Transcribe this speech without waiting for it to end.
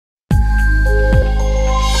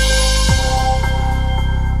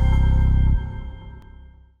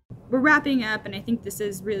wrapping up, and I think this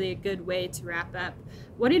is really a good way to wrap up.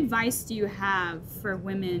 What advice do you have for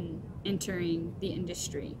women entering the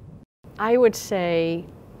industry? I would say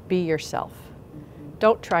be yourself.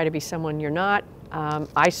 Don't try to be someone you're not.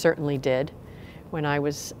 I certainly did when I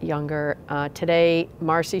was younger. Today,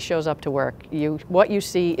 Marcy shows up to work. What you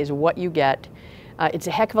see is what you get. It's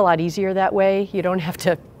a heck of a lot easier that way. You don't have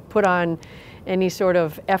to put on any sort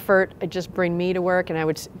of effort. Just bring me to work, and I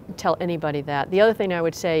would tell anybody that. The other thing I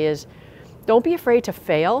would say is don't be afraid to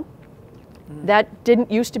fail. That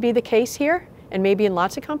didn't used to be the case here, and maybe in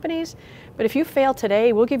lots of companies. But if you fail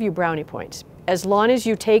today, we'll give you brownie points. As long as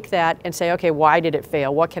you take that and say, okay, why did it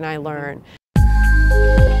fail? What can I learn?